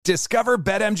Discover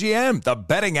BetMGM, the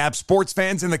betting app sports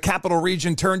fans in the capital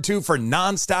region turn to for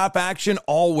nonstop action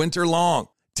all winter long.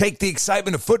 Take the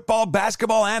excitement of football,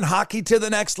 basketball, and hockey to the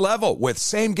next level with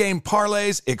same-game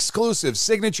parlays, exclusive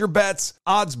signature bets,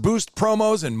 odds boost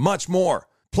promos, and much more.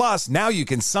 Plus, now you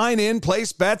can sign in,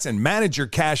 place bets, and manage your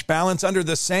cash balance under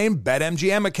the same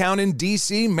BetMGM account in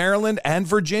D.C., Maryland, and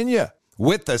Virginia.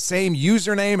 With the same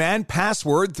username and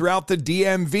password throughout the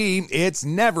DMV, it's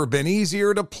never been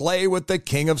easier to play with the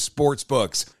king of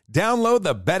sportsbooks. Download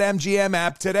the BetMGM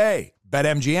app today.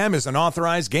 BetMGM is an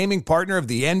authorized gaming partner of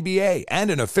the NBA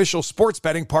and an official sports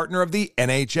betting partner of the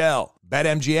NHL.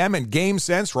 BetMGM and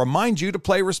GameSense remind you to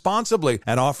play responsibly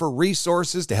and offer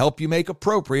resources to help you make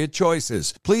appropriate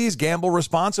choices. Please gamble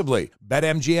responsibly.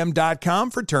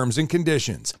 BetMGM.com for terms and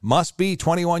conditions. Must be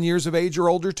 21 years of age or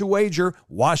older to wager.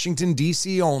 Washington,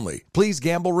 D.C. only. Please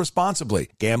gamble responsibly.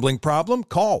 Gambling problem?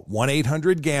 Call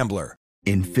 1-800-GAMBLER.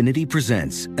 Infiniti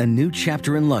presents a new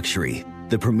chapter in luxury.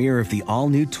 The premiere of the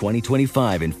all-new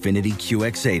 2025 Infiniti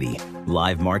QX80,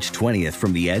 live March 20th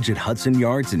from the Edge at Hudson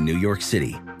Yards in New York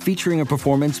City, featuring a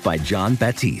performance by John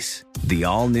Batiste. The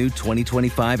all-new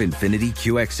 2025 Infiniti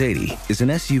QX80 is an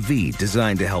SUV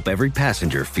designed to help every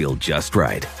passenger feel just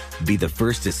right. Be the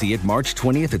first to see it March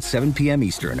 20th at 7 p.m.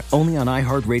 Eastern, only on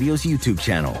iHeartRadio's YouTube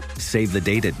channel. Save the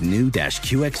date at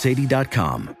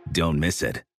new-QX80.com. Don't miss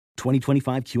it.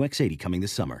 2025 QX80 coming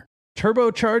this summer.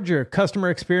 Turbocharge your customer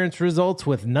experience results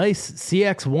with NICE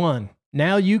CX1.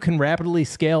 Now you can rapidly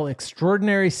scale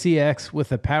extraordinary CX with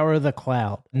the power of the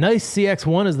cloud. NICE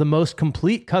CX1 is the most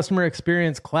complete customer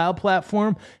experience cloud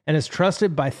platform and is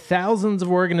trusted by thousands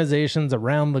of organizations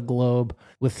around the globe.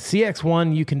 With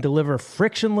CX1, you can deliver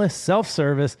frictionless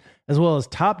self-service as well as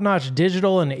top-notch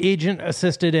digital and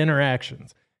agent-assisted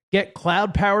interactions. Get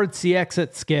cloud-powered CX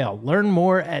at scale. Learn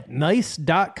more at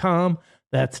nice.com.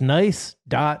 That's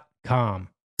nice.com.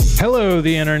 Hello,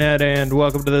 the internet, and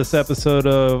welcome to this episode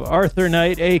of Arthur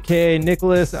Knight, aka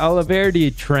Nicholas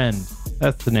AleverdeTrend.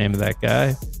 That's the name of that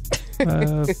guy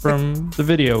from the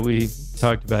video we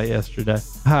talked about yesterday.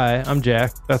 Hi, I'm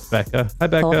Jack. That's Becca. Hi,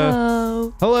 Becca.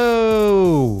 Hello.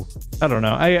 Hello. I don't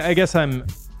know. I guess I'm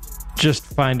just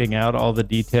finding out all the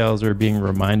details or being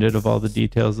reminded of all the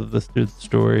details of this dude's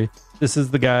story. This is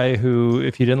the guy who,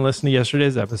 if you didn't listen to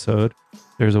yesterday's episode,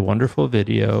 there's a wonderful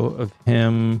video of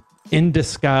him in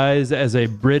disguise as a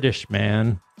British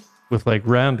man with like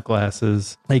round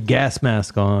glasses, a gas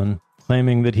mask on,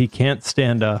 claiming that he can't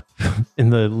stand up in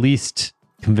the least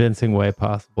convincing way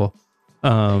possible,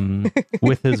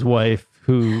 with his wife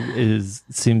who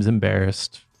seems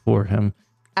embarrassed for him.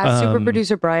 As super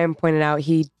producer Brian pointed out,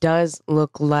 he does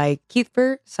look like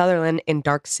Kiefer Sutherland in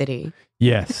Dark City.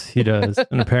 Yes, he does.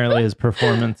 And apparently his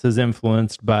performance is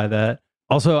influenced by that.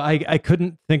 Also, I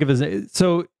couldn't think of his name.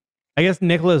 So I guess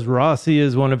Nicholas Rossi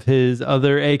is one of his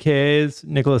other AKAs.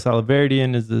 Nicholas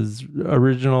Alverdian is his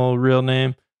original real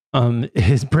name.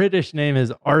 His British name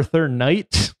is Arthur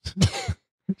Knight.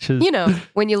 Which is, you know,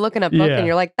 when you look in a book and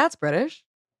you're like, that's British.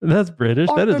 That's British.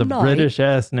 Arthur that is a Knight. British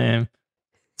ass name.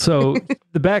 So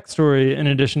the backstory, in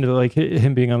addition to like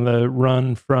him being on the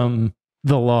run from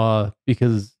the law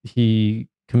because he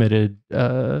committed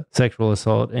sexual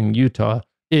assault in Utah,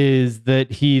 is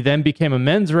that he then became a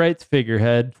men's rights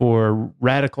figurehead for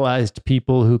radicalized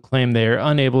people who claim they are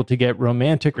unable to get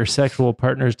romantic or sexual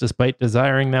partners despite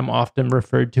desiring them, often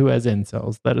referred to as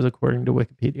incels. That is according to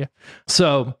Wikipedia.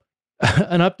 So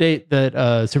an update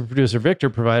that super producer Victor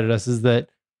provided us is that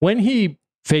when he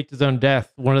faked his own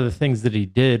death, one of the things that he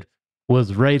did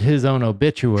was write his own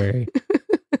obituary.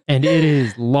 And it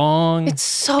is long. It's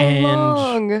so and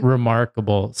long.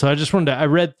 Remarkable. So I just wanted to, I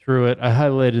read through it. I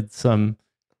highlighted some.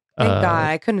 Thank God,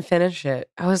 I couldn't finish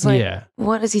it. I was like,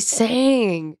 what is he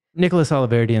saying? Nicholas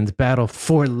Alverdian's battle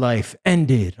for life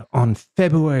ended on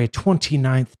February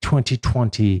 29th,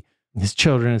 2020. His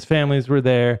children, his families were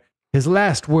there. His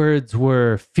last words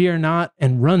were, "Fear not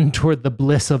and run toward the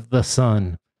bliss of the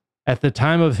sun." At the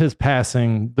time of his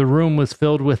passing, the room was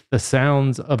filled with the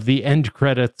sounds of the end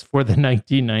credits for the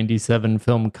 1997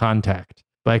 film Contact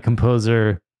by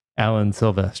composer Alan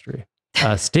Silvestri.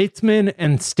 Statesmen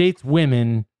and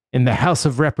stateswomen in the House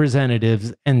of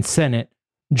Representatives and Senate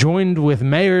joined with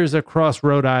mayors across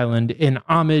Rhode Island in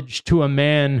homage to a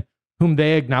man whom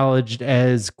they acknowledged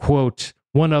as, quote,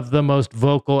 one of the most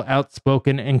vocal,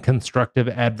 outspoken, and constructive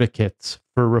advocates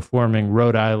for reforming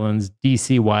Rhode Island's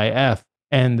DCYF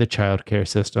and the childcare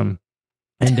system,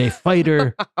 and a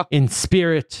fighter in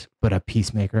spirit, but a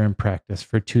peacemaker in practice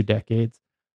for 2 decades.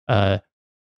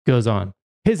 Goes on.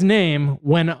 His name,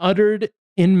 when uttered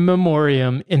in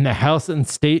memoriam in the House and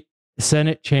State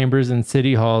Senate chambers and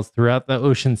city halls throughout the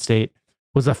Ocean State,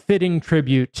 was a fitting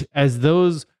tribute, as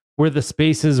those were the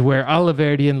spaces where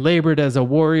Alaverdian labored as a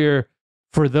warrior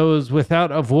for those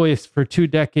without a voice for 2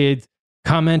 decades,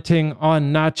 commenting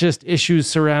on not just issues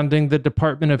surrounding the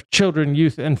Department of Children,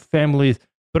 Youth, and Families,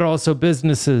 but also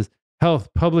businesses, health,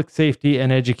 public safety,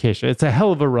 and education. It's a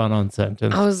hell of a run-on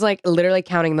sentence. I was like literally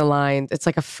counting the lines. It's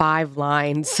like a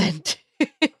 5-line sentence.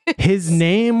 His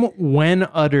name, when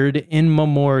uttered in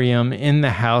memoriam in the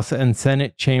House and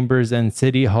Senate chambers and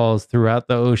city halls throughout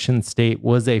the Ocean State,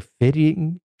 was a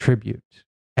fitting tribute,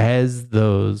 as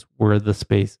those were the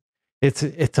spaces. It's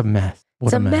a mess. What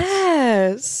It's a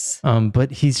mess. But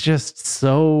he's just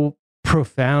so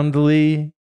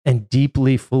profoundly and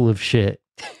deeply full of shit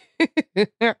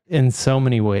in so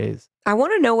many ways. I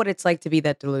want to know what it's like to be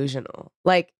that delusional.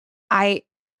 Like, I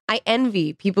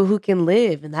envy people who can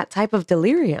live in that type of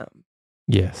delirium.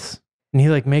 Yes. And he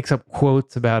like makes up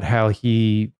quotes about how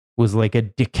he was like a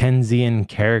Dickensian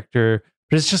character.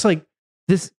 But it's just like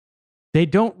this, they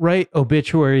don't write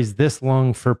obituaries this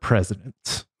long for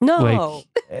presidents. No.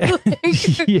 Like,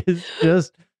 he is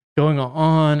just going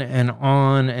on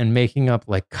and making up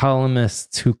like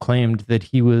columnists who claimed that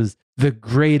he was the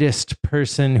greatest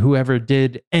person who ever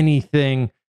did anything.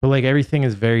 But like everything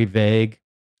is very vague.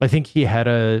 I think he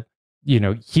had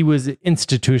he was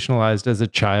institutionalized as a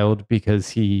child because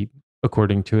he,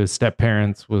 according to his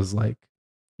step-parents, was like,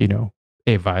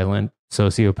 a violent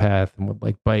sociopath and would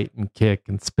like bite and kick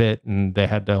and spit. And they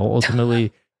had to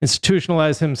ultimately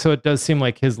institutionalize him. So it does seem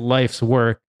like his life's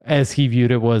work, as he viewed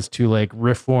it, was to like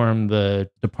reform the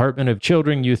Department of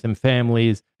Children, Youth, and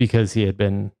Families, because he had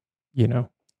been,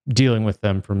 dealing with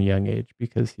them from a young age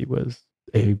because he was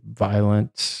a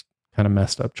violent, kind of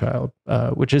messed up child,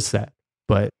 which is sad.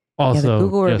 But also, the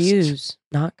Google reviews,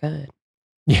 not good.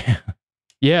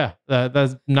 Yeah,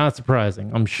 that's not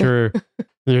surprising. I'm sure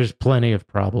there's plenty of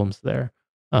problems there.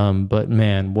 But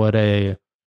man, what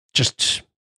just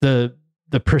the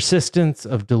persistence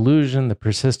of delusion, the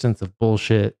persistence of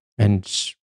bullshit, and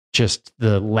just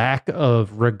the lack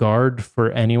of regard for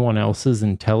anyone else's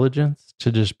intelligence to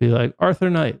just be like, Arthur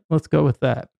Knight, let's go with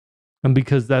that. And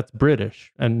because that's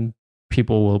British and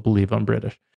people will believe I'm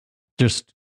British.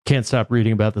 Just can't stop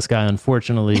reading about this guy,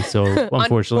 unfortunately. So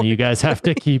unfortunately, you guys have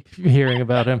to keep hearing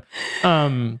about him.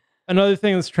 Another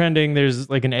thing that's trending, there's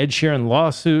like an Ed Sheeran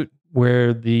lawsuit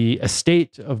where the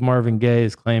estate of Marvin Gaye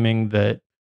is claiming that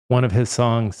one of his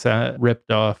songs ripped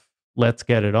off Let's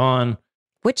Get It On.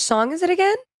 Which song is it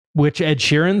again? Which Ed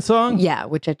Sheeran song? Yeah,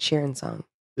 which Ed Sheeran song?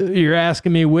 You're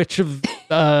asking me which of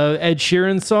Ed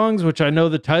Sheeran songs, which I know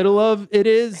the title of it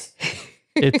is.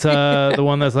 It's the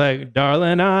one that's like,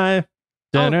 darling, I...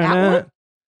 that one?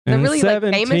 The really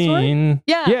 17. Like, famous one?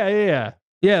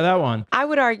 Yeah, that one. I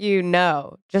would argue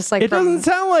no. Just like it doesn't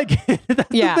sound like it. That's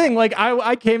the thing. Like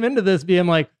I came into this being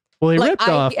like, well, he ripped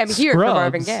off I'm here Scrubs. for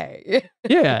Marvin Gaye.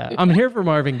 Yeah, I'm here for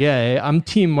Marvin Gaye. I'm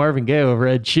team Marvin Gaye over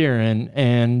Ed Sheeran,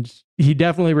 and he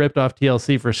definitely ripped off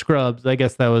TLC for Scrubs. I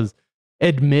guess that was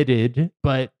admitted,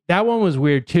 but that one was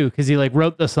weird too because he like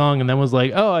wrote the song and then was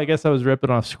like, oh, I guess I was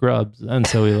ripping off Scrubs, and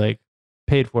so he like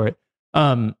paid for it.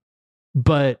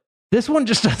 But this one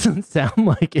just doesn't sound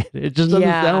like it. It just doesn't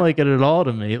sound like it at all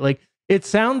to me. Like it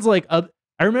sounds like I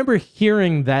remember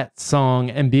hearing that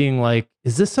song and being like,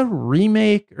 is this a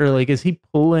remake or like is he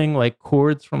pulling like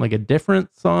chords from like a different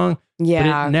song? Yeah.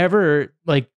 But it never,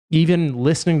 like, even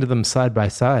listening to them side by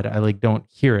side, I like don't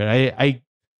hear it. I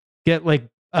get like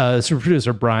super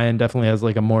producer Brian definitely has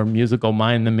like a more musical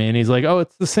mind than me, and he's like, oh,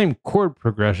 it's the same chord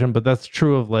progression, but that's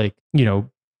true of like,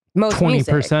 most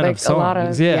 20% like of songs. A lot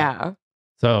of, yeah.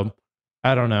 So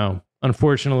I don't know.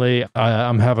 Unfortunately,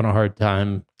 I'm having a hard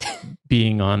time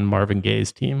being on Marvin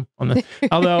Gaye's team on this.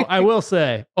 Although I will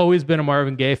say, always been a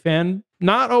Marvin Gaye fan.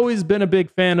 Not always been a big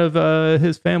fan of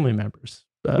his family members.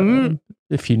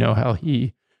 If you know how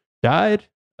he died,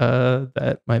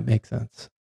 that might make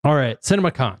sense. All right,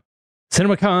 CinemaCon.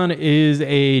 CinemaCon is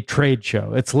a trade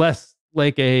show. It's less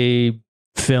like a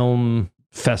film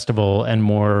festival and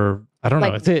more, I don't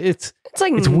know. It's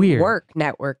like it's weird. Work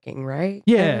networking, right?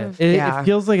 Yeah, kind of. It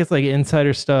feels like it's like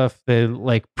insider stuff. They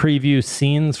like preview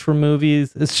scenes for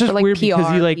movies. It's just like weird PR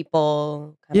because you like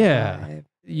people.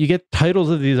 You get titles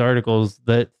of these articles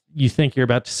that you think you're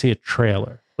about to see a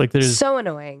trailer. Like there's so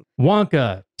annoying.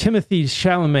 Wonka, Timothy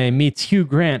Chalamet meets Hugh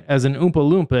Grant as an Oompa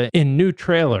Loompa in new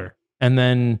trailer, and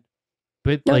then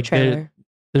but no like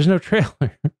there's no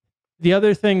trailer. The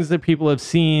other things that people have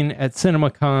seen at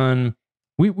CinemaCon.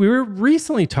 We were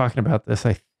recently talking about this,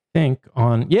 I think,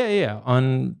 on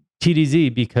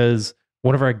TDZ, because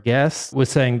one of our guests was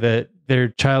saying that their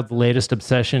child's latest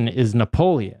obsession is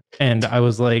Napoleon. And I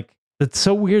was like, It's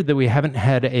so weird that we haven't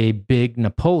had a big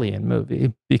Napoleon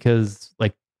movie, because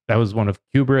like that was one of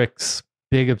Kubrick's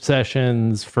big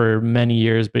obsessions for many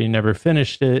years, but he never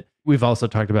finished it. We've also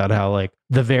talked about how like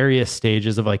the various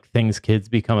stages of like things kids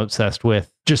become obsessed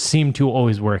with just seem to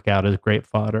always work out as great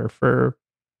fodder for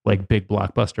like big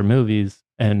blockbuster movies.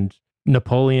 And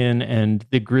Napoleon and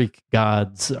the Greek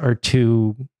gods are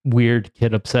two weird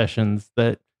kid obsessions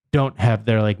that don't have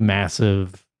their like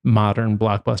massive modern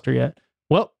blockbuster yet.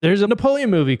 Well, there's a Napoleon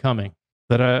movie coming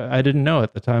that I didn't know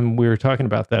at the time we were talking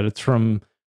about that. It's from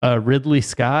Ridley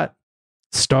Scott,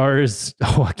 stars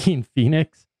Joaquin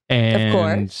Phoenix, and Of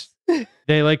course.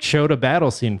 they like showed a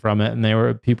battle scene from it,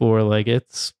 and people were like,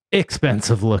 it's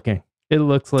expensive looking. It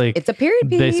looks like It's a period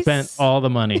piece. they spent all the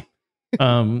money.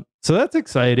 So that's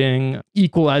exciting.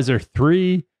 Equalizer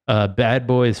 3, Bad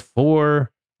Boys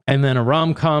 4, and then a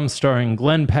rom-com starring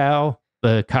Glenn Powell,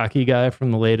 the cocky guy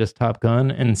from the latest Top Gun,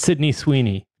 and Sydney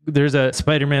Sweeney. There's a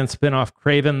Spider-Man spinoff,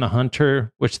 Kraven the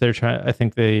Hunter, which I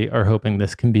think they are hoping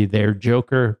this can be their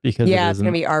Joker, because it's going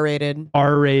to be R-rated.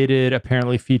 R-rated,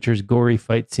 apparently features gory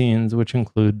fight scenes, which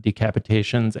include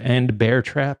decapitations and bear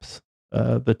traps.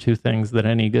 The two things that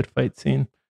any good fight scene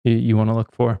you want to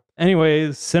look for.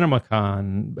 Anyways,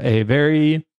 CinemaCon, a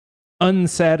very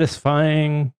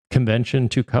unsatisfying convention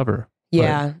to cover.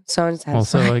 Yeah, so unsatisfying.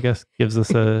 Also, I guess gives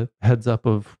us a heads up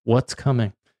of what's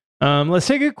coming. Let's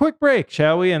take a quick break,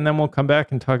 shall we? And then we'll come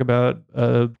back and talk about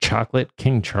chocolate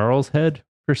King Charles head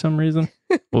for some reason.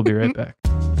 We'll be right back.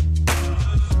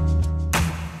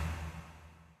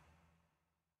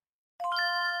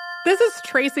 This is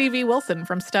Tracy V. Wilson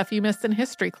from Stuff You Missed in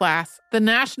History Class. The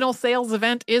national sales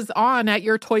event is on at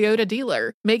your Toyota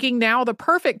dealer, making now the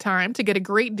perfect time to get a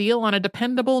great deal on a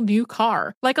dependable new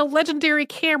car. Like a legendary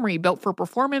Camry built for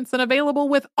performance and available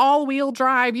with all-wheel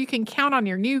drive, you can count on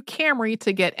your new Camry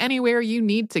to get anywhere you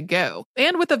need to go.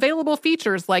 And with available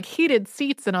features like heated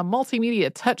seats and a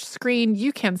multimedia touchscreen,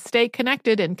 you can stay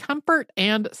connected in comfort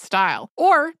and style.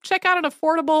 Or check out an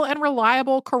affordable and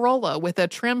reliable Corolla with a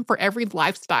trim for every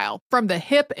lifestyle. From the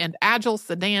hip and agile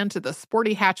sedan to the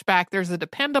sporty hatchback, there's a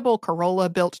dependable Corolla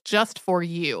built just for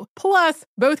you. Plus,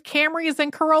 both Camrys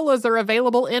and Corollas are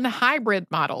available in hybrid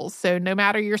models, so no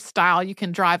matter your style, you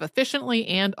can drive efficiently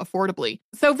and affordably.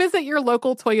 So visit your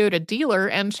local Toyota dealer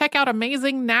and check out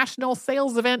amazing national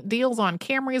sales event deals on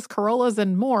Camrys, Corollas,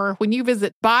 and more when you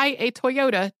visit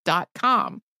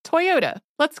buyatoyota.com. Toyota,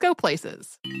 let's go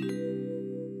places.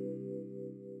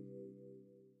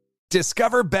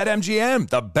 Discover BetMGM,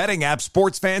 the betting app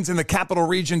sports fans in the capital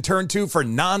region turn to for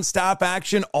nonstop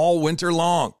action all winter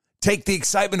long. Take the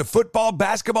excitement of football,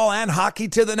 basketball, and hockey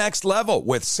to the next level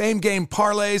with same-game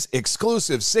parlays,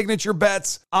 exclusive signature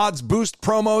bets, odds boost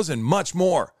promos, and much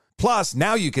more. Plus,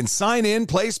 now you can sign in,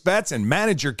 place bets, and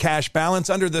manage your cash balance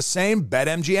under the same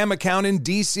BetMGM account in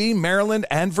D.C., Maryland,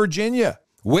 and Virginia.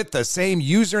 With the same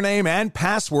username and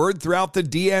password throughout the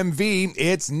DMV,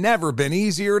 it's never been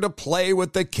easier to play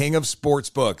with the king of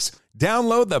sportsbooks.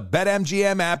 Download the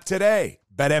BetMGM app today.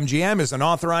 BetMGM is an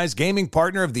authorized gaming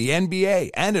partner of the NBA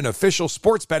and an official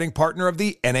sports betting partner of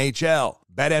the NHL.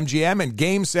 BetMGM and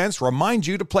GameSense remind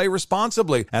you to play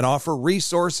responsibly and offer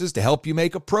resources to help you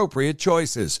make appropriate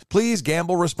choices. Please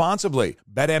gamble responsibly.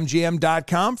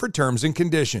 BetMGM.com for terms and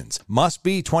conditions. Must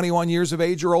be 21 years of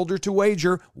age or older to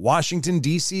wager. Washington,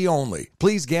 D.C. only.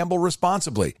 Please gamble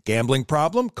responsibly. Gambling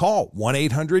problem? Call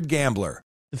 1-800-GAMBLER.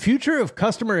 The future of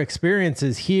customer experience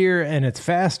is here, and it's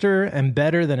faster and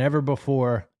better than ever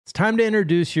before. It's time to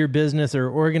introduce your business or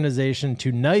organization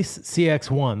to NICE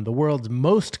CX1, the world's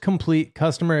most complete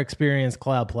customer experience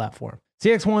cloud platform.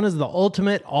 CX1 is the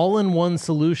ultimate all-in-one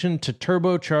solution to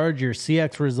turbocharge your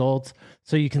CX results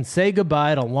so you can say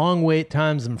goodbye to long wait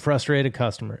times and frustrated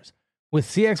customers. With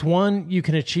CX1, you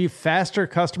can achieve faster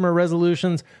customer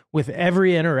resolutions with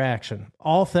every interaction,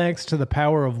 all thanks to the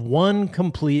power of one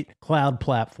complete cloud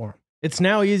platform. It's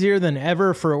now easier than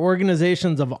ever for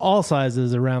organizations of all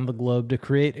sizes around the globe to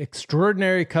create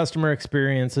extraordinary customer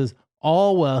experiences,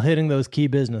 all while hitting those key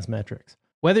business metrics.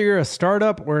 Whether you're a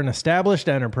startup or an established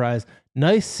enterprise,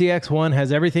 NICE CX1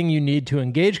 has everything you need to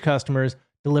engage customers,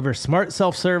 deliver smart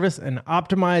self-service, and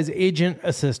optimize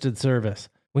agent-assisted service.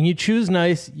 When you choose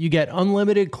NICE, you get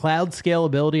unlimited cloud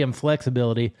scalability and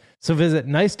flexibility. So visit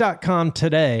nice.com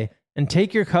today and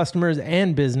take your customers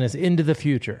and business into the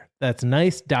future. That's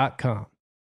nice.com.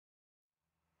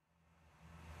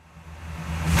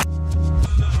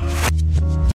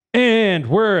 And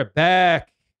we're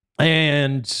back.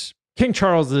 And King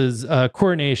Charles's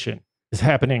coronation is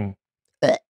happening. You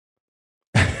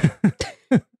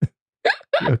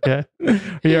okay?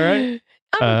 Are you all right?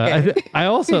 Okay. I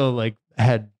also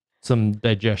had some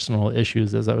digestional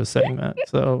issues as I was saying that.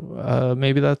 So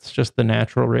maybe that's just the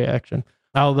natural reaction.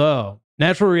 Although,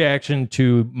 natural reaction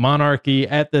to monarchy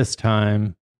at this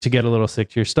time to get a little sick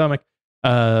to your stomach,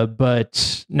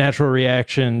 but natural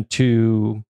reaction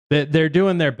to they're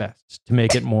doing their best to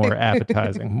make it more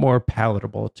appetizing, more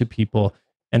palatable to people.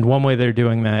 And one way they're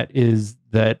doing that is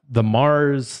that the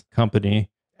Mars company,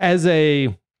 as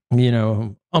a,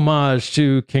 homage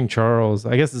to King Charles,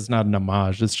 I guess it's not an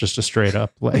homage, it's just a straight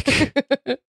up like,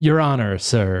 Your Honor,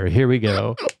 sir, here we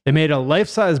go. They made a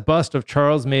life-size bust of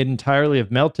Charles made entirely of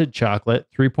melted chocolate,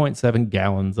 3.7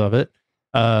 gallons of it.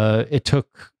 It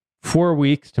took 4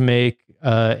 weeks to make,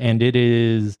 and it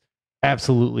is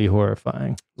absolutely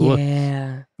horrifying.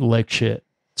 Yeah. Looks like shit.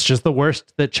 It's just the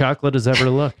worst that chocolate has ever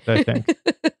looked, I think.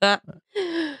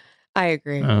 I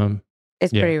agree.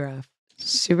 It's pretty rough.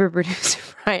 Super producer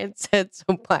Brian said so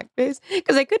blackface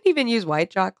because I couldn't even use white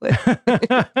chocolate.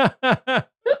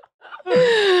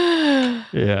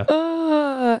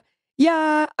 Yeah.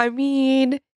 Yeah. I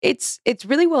mean, it's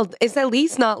really well. It's at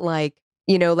least not like,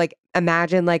 like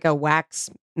imagine like a wax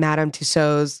Madame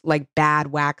Tussauds like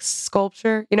bad wax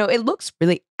sculpture. It looks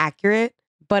really accurate,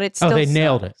 but it's still they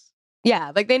nailed it.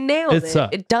 Yeah, like they nailed it.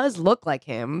 Sucks. It does look like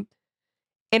him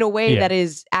in a way that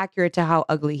is accurate to how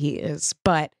ugly he is,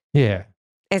 but yeah,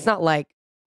 it's not like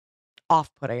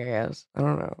off-putting, I guess. I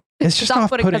don't know. It's just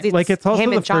off-putting. Like it's also him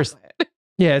the and first.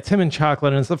 Yeah, it's him and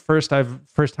chocolate, and it's the first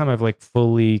time I've like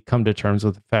fully come to terms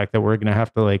with the fact that we're gonna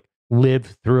have to like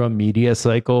live through a media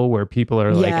cycle where people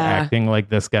are like acting like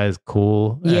this guy's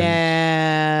cool.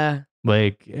 Yeah,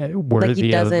 like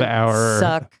worthy of our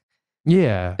suck.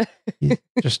 Yeah, he's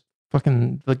just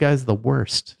fucking the guy's the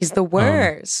worst. He's the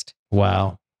worst.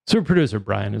 Wow. Super producer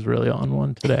Brian is really on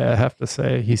one today, I have to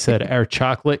say. He said our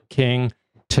chocolate king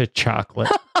to chocolate.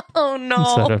 Oh no.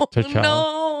 Instead of to chocolate.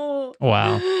 No.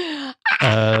 Wow.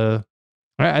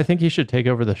 I think he should take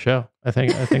over the show. I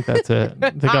think that's it. I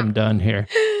think I'm done here.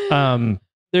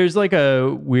 There's like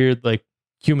a weird like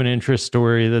human interest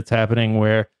story that's happening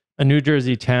where a New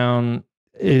Jersey town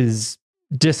is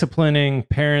disciplining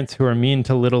parents who are mean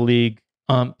to Little League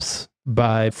umps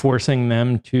by forcing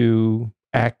them to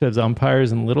act as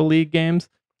umpires in Little League games.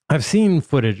 I've seen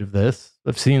footage of this.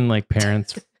 I've seen like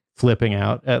parents flipping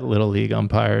out at Little League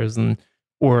umpires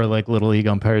or like Little League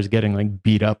umpires getting like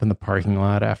beat up in the parking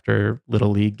lot after Little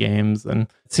League games. And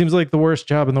it seems like the worst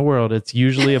job in the world. It's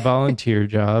usually a volunteer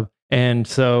job. And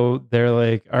so they're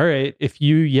like, all right, if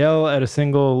you yell at a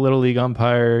single Little League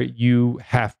umpire, you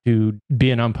have to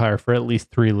be an umpire for at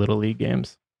least 3 Little League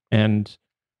games. And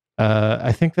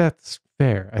I think that's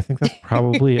fair. I think that's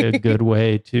probably a good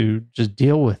way to just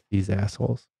deal with these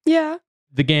assholes. Yeah.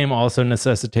 The game also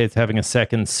necessitates having a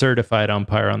second certified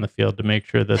umpire on the field to make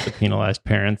sure that the penalized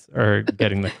parents are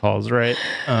getting the calls right.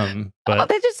 But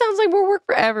that just sounds like more work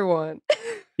for everyone.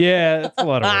 Yeah, it's a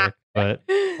lot of work, but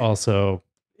also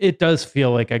it does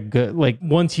feel like a good, like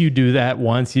once you do that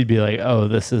once, you'd be like, oh,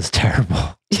 this is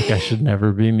terrible. Like I should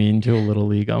never be mean to a Little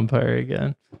League umpire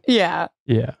again. Yeah.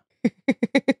 Yeah.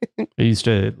 I used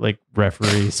to like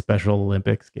referee Special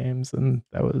Olympics games, and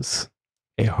that was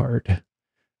a hard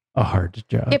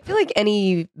job. I feel like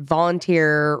any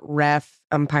volunteer ref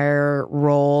umpire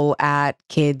role at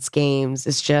kids games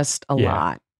is just a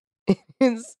lot.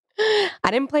 I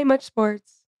didn't play much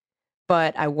sports,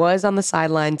 but I was on the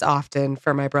sidelines often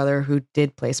for my brother who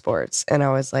did play sports, and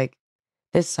I was like,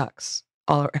 this sucks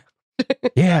all around.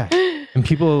 Yeah. And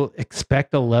people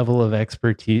expect a level of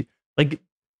expertise. Like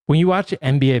when you watch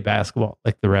NBA basketball,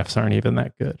 like the refs aren't even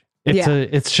that good.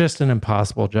 It's just an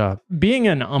impossible job. Being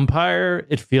an umpire,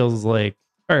 it feels like,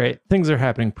 all right, things are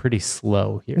happening pretty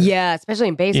slow here. Yeah, especially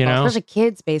in baseball, especially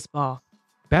kids baseball.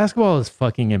 Basketball is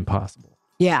fucking impossible.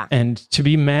 Yeah. And to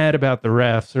be mad about the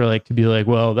refs or like to be like,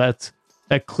 well, that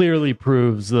clearly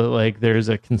proves that like there's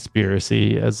a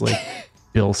conspiracy, as like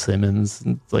Bill Simmons,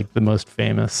 like the most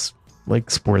famous like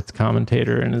sports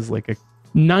commentator, and is like a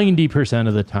 90%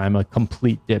 of the time a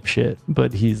complete dipshit,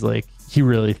 but he's like, he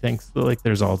really thinks that like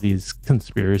there's all these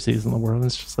conspiracies in the world. And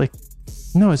it's just like,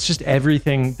 no, it's just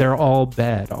everything. They're all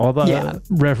bad. All the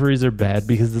referees are bad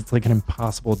because it's like an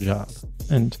impossible job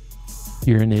and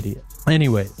you're an idiot.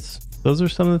 Anyways, those are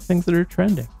some of the things that are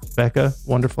trending. Becca,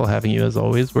 wonderful having you as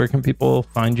always. Where can people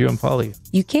find you and follow you?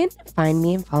 You can find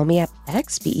me and follow me at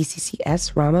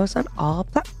BECCS Ramos on all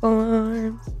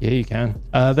platforms. Yeah, you can.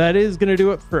 That is going to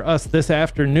do it for us this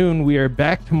afternoon. We are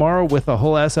back tomorrow with a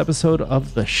whole ass episode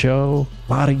of the show.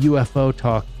 A lot of UFO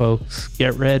talk, folks.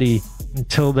 Get ready.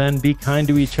 Until then, be kind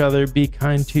to each other. Be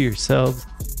kind to yourselves.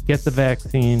 Get the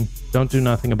vaccine. Don't do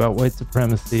nothing about white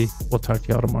supremacy. We'll talk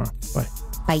to y'all tomorrow. Bye.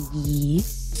 Bye.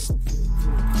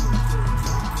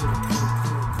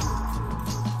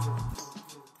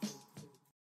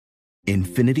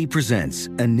 Infinity presents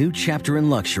a new chapter in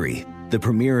luxury, the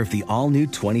premiere of the all-new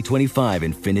 2025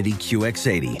 Infinity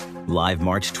QX80, live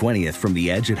March 20th from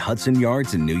the Edge at Hudson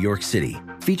Yards in New York City,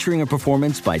 featuring a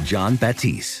performance by John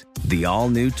Batiste. The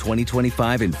all-new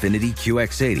 2025 Infinity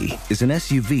QX80 is an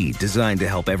SUV designed to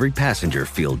help every passenger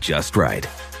feel just right.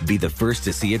 Be the first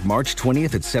to see it March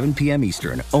 20th at 7 p.m.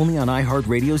 Eastern, only on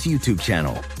iHeartRadio's YouTube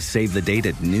channel. Save the date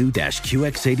at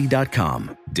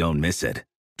new-QX80.com. Don't miss it.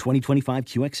 2025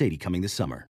 QX80 coming this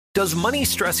summer. Does money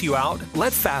stress you out?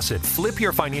 Let Facet flip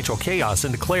your financial chaos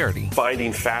into clarity.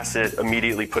 Finding Facet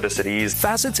immediately put us at ease.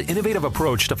 Facet's innovative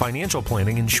approach to financial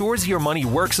planning ensures your money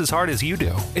works as hard as you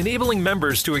do, enabling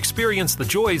members to experience the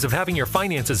joys of having your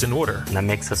finances in order. And that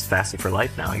makes us Facet for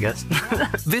life now, I guess.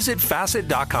 Visit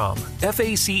Facet.com,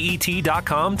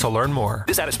 FACET.com to learn more.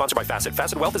 This ad is sponsored by Facet.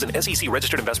 Facet Wealth is an SEC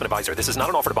registered investment advisor. This is not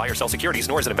an offer to buy or sell securities,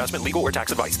 nor is it investment, legal, or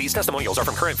tax advice. These testimonials are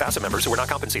from current Facet members who are not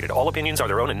compensated. All opinions are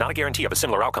their own and not a guarantee of a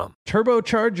similar outcome.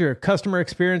 Turbocharge your customer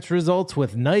experience results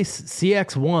with NICE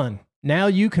CX1. Now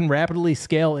you can rapidly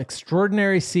scale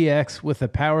extraordinary CX with the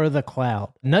power of the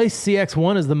cloud. NICE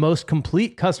CX1 is the most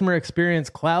complete customer experience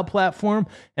cloud platform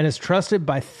and is trusted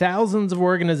by thousands of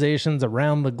organizations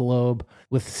around the globe.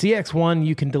 With CX1,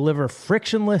 you can deliver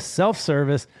frictionless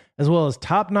self-service as well as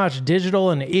top-notch digital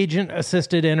and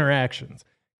agent-assisted interactions.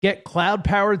 Get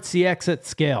cloud-powered CX at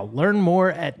scale. Learn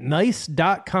more at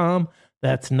nice.com.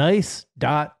 That's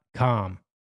nice.com.